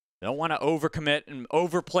 They don't want to overcommit and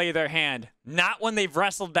overplay their hand. Not when they've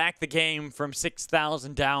wrestled back the game from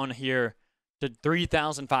 6,000 down here to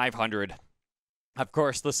 3,500. Of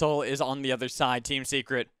course, the soul is on the other side. Team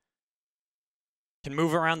Secret can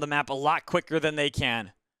move around the map a lot quicker than they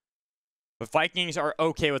can. But Vikings are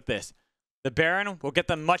okay with this. The Baron will get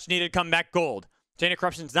the much-needed comeback gold. Chain of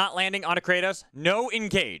Corruption's not landing on a Kratos. No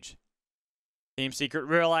engage. Team Secret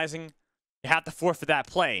realizing you have to forfeit that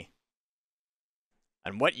play.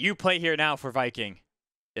 And what you play here now for Viking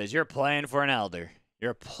is you're playing for an Elder.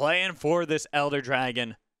 You're playing for this Elder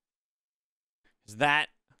Dragon. That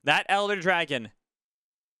Elder Dragon,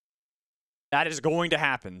 that is going to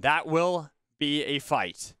happen. That will be a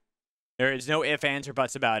fight. There is no ifs, ands, or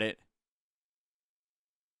buts about it.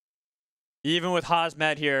 Even with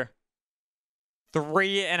Hasmed here,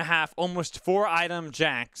 3.5, almost 4 item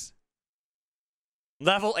jacks.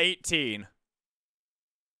 Level 18.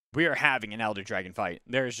 We are having an Elder Dragon fight.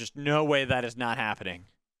 There is just no way that is not happening.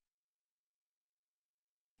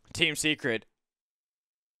 Team Secret.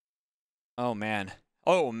 Oh, man.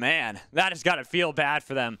 Oh, man. That has got to feel bad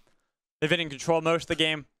for them. They've been in control most of the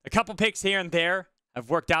game. A couple picks here and there have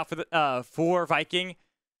worked out for Viking.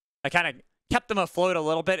 I kind of kept them afloat a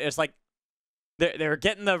little bit. It's like they were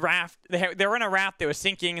getting the raft. They were in a raft that was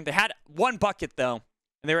sinking. They had one bucket, though.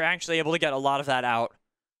 And they were actually able to get a lot of that out.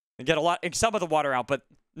 And get some of the water out, but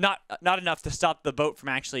not enough to stop the boat from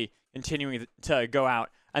actually continuing to go out.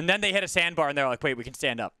 And then they hit a sandbar, and they're like, wait, we can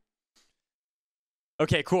stand up.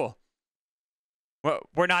 Okay, cool.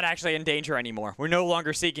 We're not actually in danger anymore. We're no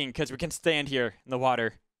longer sinking because we can stand here in the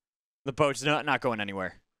water. The boat's not going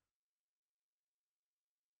anywhere.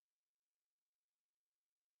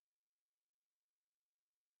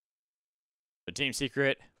 The Team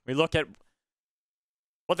Secret, we look at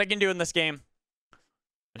what they can do in this game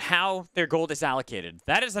and how their gold is allocated.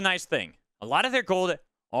 That is a nice thing. A lot of their gold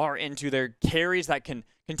are into their carries that can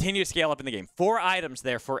continue to scale up in the game. 4 items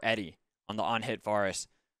there for Eddie on the on-hit Aress.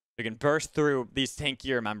 You can burst through these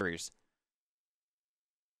tankier members.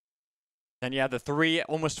 Then you have the 3,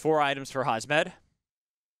 almost 4 items for Hasmed.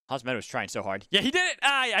 Hasmed was trying so hard. Yeah, he did it!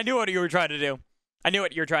 I knew what you were trying to do. I knew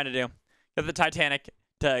what you were trying to do. Get the Titanic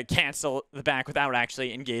to cancel the back without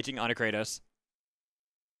actually engaging on a Kratos.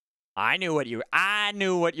 I knew what you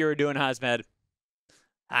were doing, Hasmed.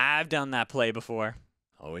 I've done that play before.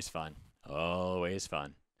 Always fun. Always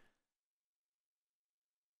fun.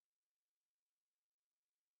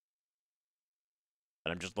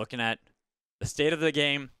 But I'm just looking at the state of the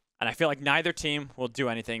game, and I feel like neither team will do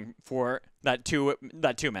anything for that two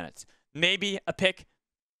minutes. Maybe a pick,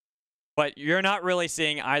 but you're not really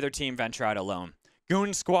seeing either team venture out alone.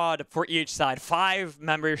 Goon squad for each side, 5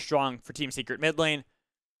 members strong for Team Secret mid lane.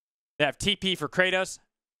 They have TP for Kratos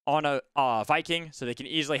on a Viking, so they can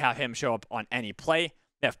easily have him show up on any play.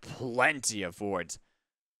 They have plenty of wards.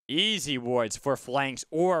 Easy wards for flanks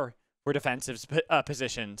or for defensive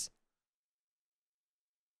positions.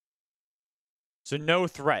 So no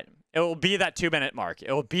threat. It will be that 2-minute mark.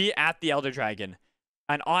 It will be at the Elder Dragon.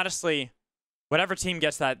 And honestly, whatever team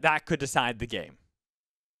gets that could decide the game.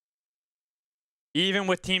 Even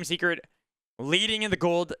with Team Secret leading in the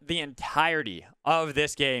gold the entirety of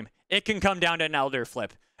this game, it can come down to an Elder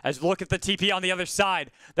flip. As look at the TP on the other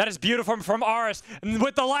side. That is beautiful from Aress. And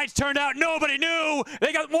with the lights turned out, nobody knew.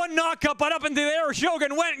 They got one knockup, but up into the air,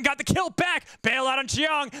 Shogun went and got the kill back. Bail out on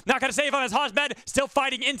Qiang. Not going to save him as Hasmed still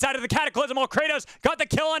fighting inside of the Cataclysm, while Kratos got the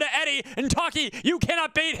kill onto Eddie. And Taki, you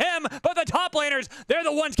cannot beat him. But the top laners, they're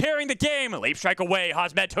the ones carrying the game. Leap strike away.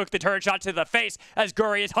 Hasmed took the turret shot to the face as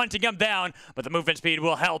Gury is hunting him down. But the movement speed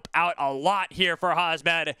will help out a lot here for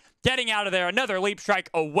Hasmed. Getting out of there, another leap strike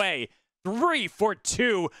away. 3 for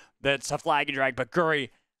 2. That's a flag and drag, but Gury,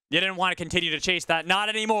 you didn't want to continue to chase that. Not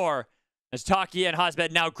anymore. As Taki and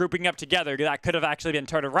Hasmed now grouping up together, that could have actually been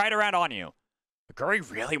turned right around on you. But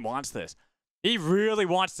Gury really wants this. He really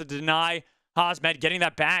wants to deny Hasmed getting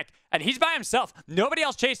that back. And he's by himself. Nobody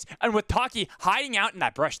else chased. And with Taki hiding out in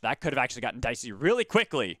that brush, that could have actually gotten dicey really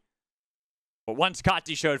quickly. But once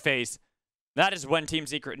Kati showed face, that is when Team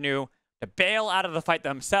Secret knew to bail out of the fight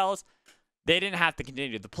themselves. They didn't have to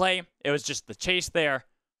continue the play. It was just the chase there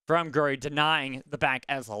from Gury, denying the back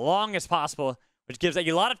as long as possible, which gives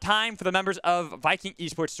a lot of time for the members of Viking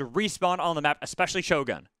Esports to respawn on the map, especially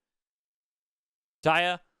Shogun.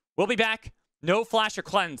 Taya will be back. No flash or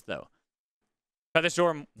cleanse, though.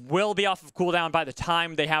 Featherstorm will be off of cooldown by the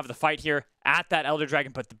time they have the fight here at that Elder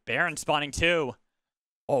Dragon, but the Baron spawning too.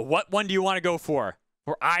 Oh, what one do you want to go for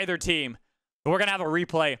either team? We're going to have a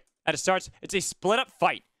replay as it starts. It's a split-up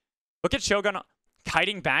fight. Look at Shogun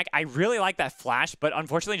kiting back. I really like that flash, but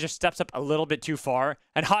unfortunately just steps up a little bit too far,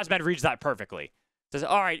 and Hasmed reads that perfectly. Says,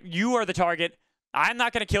 all right, you are the target. I'm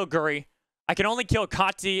not going to kill Gury. I can only kill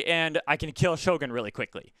Kati, and I can kill Shogun really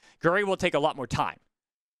quickly. Gury will take a lot more time.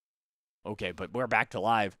 Okay, but we're back to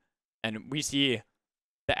live, and we see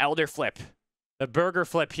the Elder flip, the Burger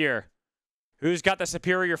flip here. Who's got the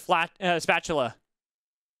superior spatula?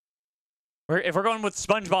 If we're going with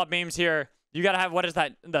SpongeBob memes here, you got to have, what is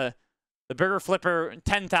that? The Burger Flipper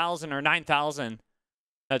 10,000 or 9,000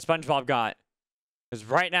 that SpongeBob got. Because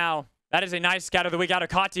right now, that is a nice scout of the week out of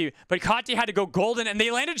Kati. But Kati had to go golden, and they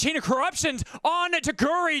landed Chain of Corruptions on to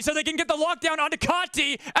Gury so they can get the lockdown onto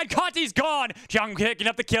Kati, and Kati's gone. Qiang picking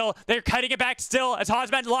up the kill. They're cutting it back still as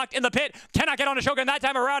Hasmed locked in the pit. Cannot get onto Shogun that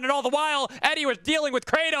time around, and all the while, Eddie was dealing with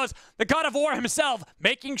Kratos, the god of war himself,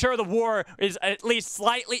 making sure the war is at least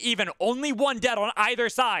slightly even. Only one dead on either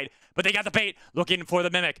side. But they got the bait, looking for the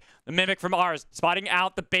Mimic. The Mimic from Aress, spotting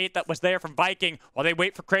out the bait that was there from Viking while they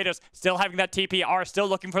wait for Kratos, still having that TP. Aress still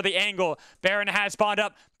looking for the angle. Baron has spawned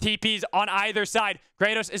up. TPs on either side.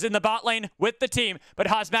 Kratos is in the bot lane with the team, but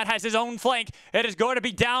Hasmed has his own flank. It is going to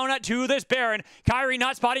be down to this Baron. Kairi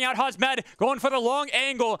not spotting out Hasmed, going for the long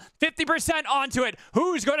angle. 50% onto it.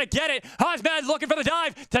 Who's going to get it? Hasmed looking for the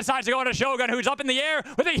dive. Decides to go into Shogun, who's up in the air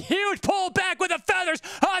with a huge pull back with the feathers.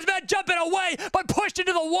 Hasmed jumping away, but pushed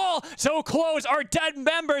into the wall. So close are dead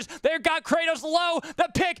members. They've got Kratos low. The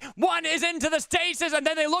pick one is into the stasis, and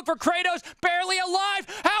then they look for Kratos, barely alive.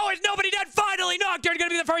 How is nobody dead? Finally, Nocturne going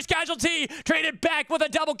to be the first casualty. Traded back with a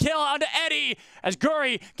double kill onto Eddie as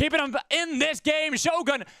Gury keeping him in this game.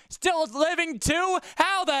 Shogun still living too.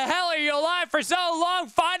 How the hell are you alive for so long?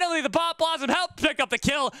 Finally, the Pop Blossom helped pick up the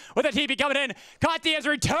kill with a TP coming in. Kati has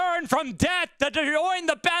returned from death to join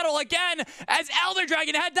the battle again as Elder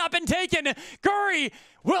Dragon had not been taken. Gury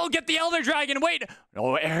will get the Elder Dragon. Wait.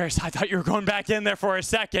 Oh, Aress, I thought you were going back in there for a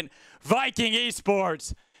second. Viking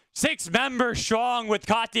Esports. 6 members strong with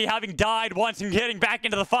Kati having died once and getting back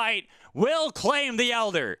into the fight. Will claim the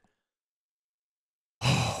Elder.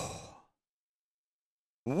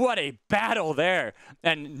 What a battle there.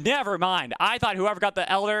 And never mind. I thought whoever got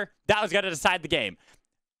the Elder, that was going to decide the game.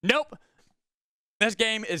 Nope. This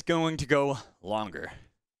game is going to go longer.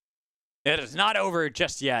 It is not over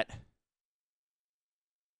just yet.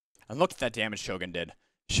 And look at that damage Shogun did.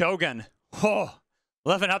 Shogun,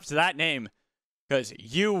 living up to that name. Because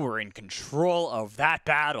you were in control of that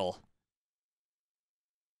battle.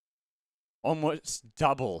 Almost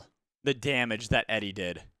double the damage that Eddie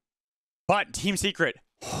did. But Team Secret,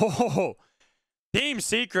 Team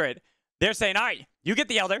Secret, they're saying, all right, you get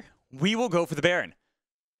the Elder, we will go for the Baron.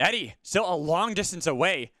 Eddie, still a long distance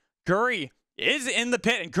away. Gury is in the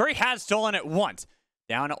pit, and Gury has stolen it once.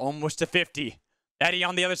 Down almost to 50. Eddie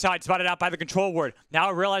on the other side, spotted out by the control ward.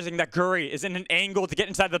 Now realizing that Gury is in an angle to get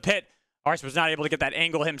inside the pit. Aress was not able to get that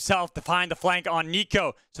angle himself to find the flank on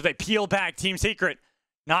Nico. So they peel back. Team Secret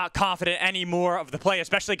not confident anymore of the play,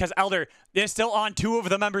 especially because Elder is still on 2 of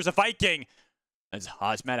the members of Viking. As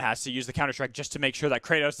Hasmed has to use the Counter-Strike just to make sure that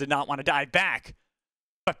Kratos did not want to dive back.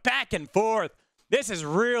 But back and forth. This is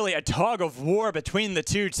really a tug of war between the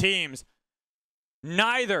 2 teams.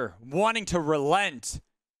 Neither wanting to relent.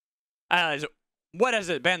 As what has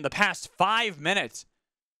it been? The past 5 minutes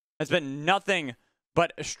has been nothing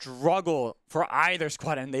but struggle for either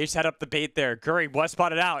squad, and they set up the bait there. Gury was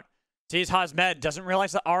spotted out. Sees Hasmed, doesn't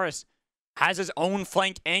realize that Aress has his own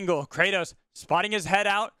flank angle. Kratos spotting his head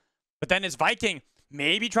out, but then it's Viking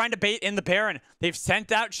maybe trying to bait in the Baron. They've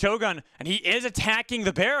sent out Shogun, and he is attacking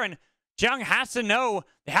the Baron. Qiang has to know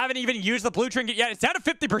they haven't even used the blue trinket yet. It's down to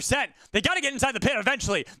 50%. They got to get inside the pit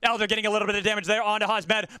eventually. Elder getting a little bit of damage there onto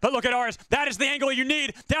Hasmed. But look at Aress. That is the angle you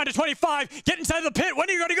need. Down to 25. Get inside the pit. When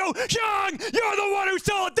are you going to go? Qiang, you're the one who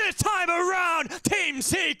stole it this time around. Team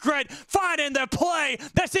Secret finding the play.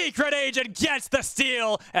 The secret agent gets the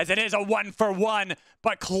steal as it is a 1-for-1.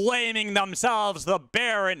 But claiming themselves the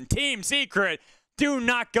Baron. Team Secret do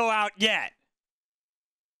not go out yet.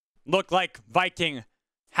 Look like Viking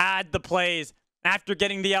had the plays after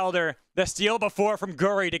getting the Elder, the steal before from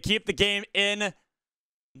Gury to keep the game in,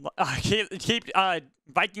 keep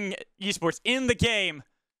Viking Esports in the game.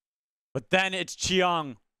 But then it's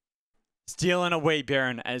Qiang stealing away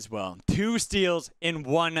Baron as well. 2 steals in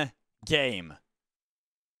 1 game.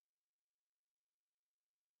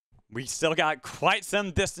 We still got quite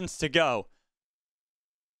some distance to go.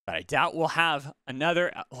 But I doubt we'll have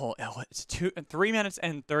another, it's 3 minutes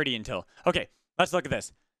and 30 until. Okay, let's look at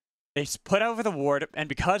this. They put over the ward, and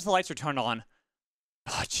because the lights are turned on,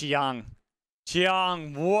 Qiang,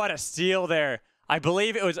 what a steal there. I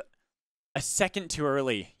believe it was a second too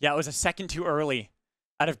early. Yeah, it was a second too early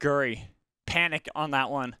out of Gury. Panic on that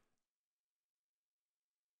one.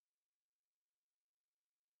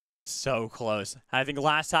 So close. I think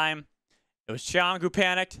last time it was Qiang who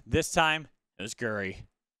panicked. This time it was Gury.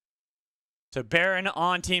 So Baron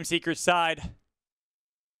on Team Secret's side.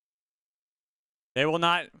 They will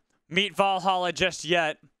not meet Valhalla just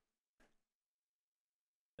yet.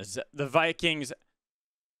 The Vikings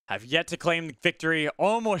have yet to claim the victory,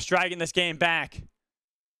 almost dragging this game back.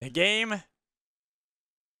 The game,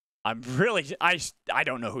 I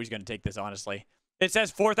don't know who's going to take this, honestly. It says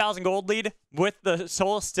 4,000 gold lead with the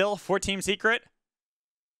soul still for Team Secret.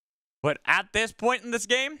 But at this point in this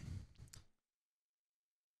game,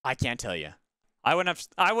 I can't tell you. I wouldn't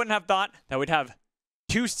have thought that we'd have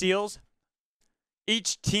 2 steals,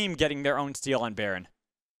 each team getting their own steal on Baron.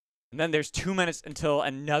 And then there's 2 minutes until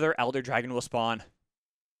another Elder Dragon will spawn.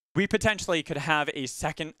 We potentially could have a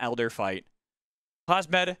second Elder fight.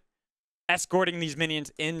 Hasmed escorting these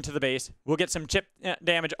minions into the base. We'll get some chip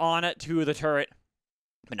damage on it to the turret,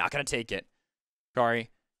 but not going to take it. Sorry,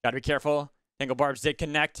 got to be careful. Tangle Barbs did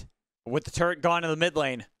connect. With the turret gone in the mid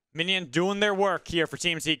lane. Minions doing their work here for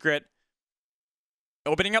Team Secret.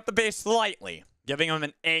 Opening up the base slightly, giving them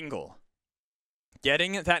an angle.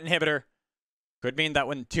 Getting that inhibitor could mean that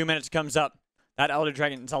when 2 minutes comes up, that Elder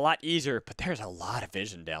Dragon is a lot easier, but there's a lot of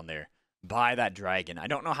vision down there by that dragon. I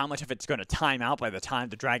don't know how much of it's going to time out by the time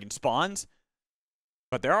the dragon spawns,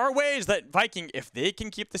 but there are ways that Viking, if they can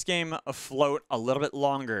keep this game afloat a little bit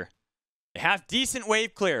longer, they have decent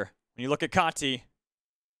wave clear. When you look at Kati,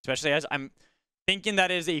 especially as I'm thinking that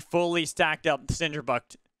is a fully stacked up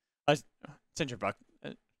Cinderbuck,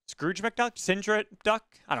 Scrooge McDuck? Cinder Duck?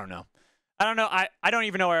 I don't know. I don't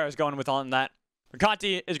even know where I was going with on that. But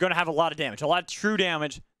Kati is going to have a lot of damage. A lot of true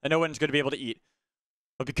damage that no one's going to be able to eat.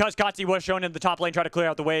 But because Kati was shown in the top lane, try to clear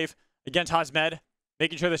out the wave against Hasmed,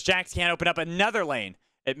 making sure this Jax can't open up another lane.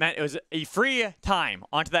 It meant it was a free time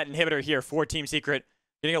onto that inhibitor here for Team Secret.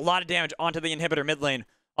 Getting a lot of damage onto the inhibitor mid lane.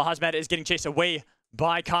 While Hasmed is getting chased away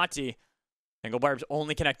by Kati. Tangle Barb's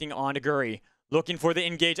only connecting onto Gury. Looking for the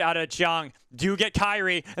engage out of Qiang. Do get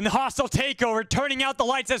Kairi. And the hostile takeover, turning out the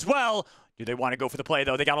lights as well. Do they want to go for the play,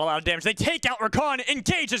 though? They got a lot of damage. They take out Rakan.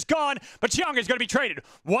 Engage is gone. But Qiang is going to be traded.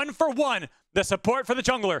 1-for-1. The support for the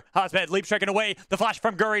jungler. Hasmed leap striking away. The flash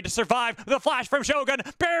from Gury to survive. The flash from Shogun.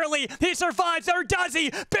 Barely. He survives. Or does he?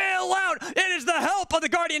 Bail out. It is the help of the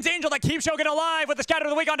Guardian's Angel that keeps Shogun alive with the scatter of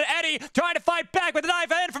the weak onto Eddie. Trying to fight back with a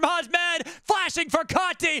knife in from Hasmed. Flashing for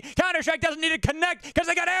Kati. Counter-Strike doesn't need to connect because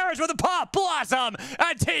they got Aress with a pop. Blossom.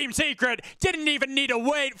 And Team Secret didn't even need to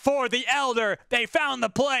wait for the Elder. They found the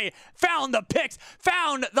play. Found the picks.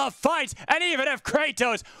 Found the fights. And even if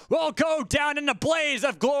Kratos will go down in the blaze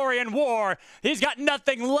of glory and war, he's got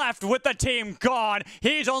nothing left with the team gone.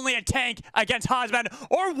 He's only a tank against Hasmed.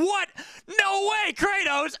 Or what? No way,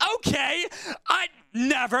 Kratos. Okay.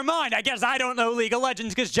 Never mind. I guess I don't know League of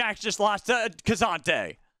Legends because Jax just lost to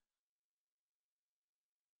Kazante.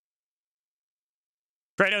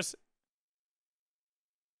 Kratos.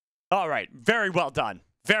 All right. Very well done.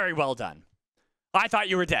 Very well done. I thought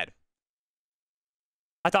you were dead.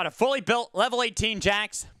 I thought a fully built level 18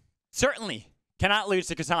 Jax certainly cannot lose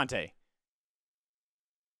to Kazante.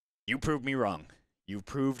 You proved me wrong. You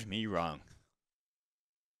proved me wrong.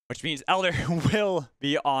 Which means Elder will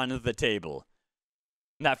be on the table.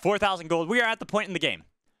 And that 4,000 gold, we are at the point in the game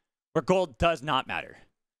where gold does not matter.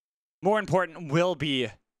 More important will be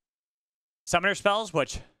summoner spells,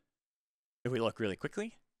 which, if we look really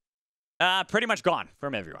quickly, pretty much gone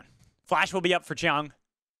from everyone. Flash will be up for Qiang.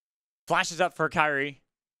 Flash is up for Kairi.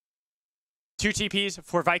 2 TPs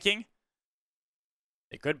for Viking.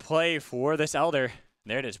 A good play for this Elder.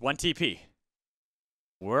 There it is, 1 TP.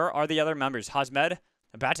 Where are the other members? Hasmed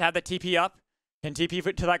about to have the TP up. Can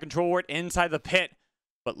TP to that control ward inside the pit.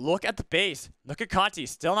 But look at the base. Look at Kati,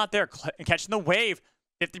 still not there. Catching the wave.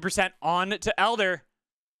 50% on to Elder.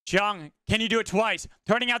 Qiang, can you do it twice?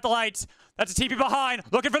 Turning out the lights. That's a TP behind.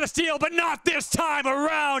 Looking for the steal, but not this time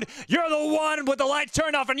around. You're the one with the lights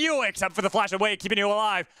turned off on you, except for the flash away, keeping you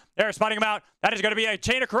alive. Aress spotting him out. That is going to be a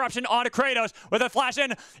chain of corruption onto Kratos with a flash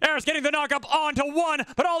in. Aress getting the knock up onto 1,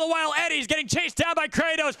 but all the while Eddie's getting chased down by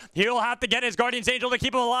Kratos. He'll have to get his Guardian's Angel to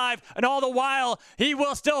keep him alive, and all the while he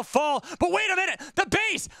will still fall. But wait a minute, the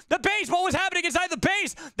base, what was happening inside the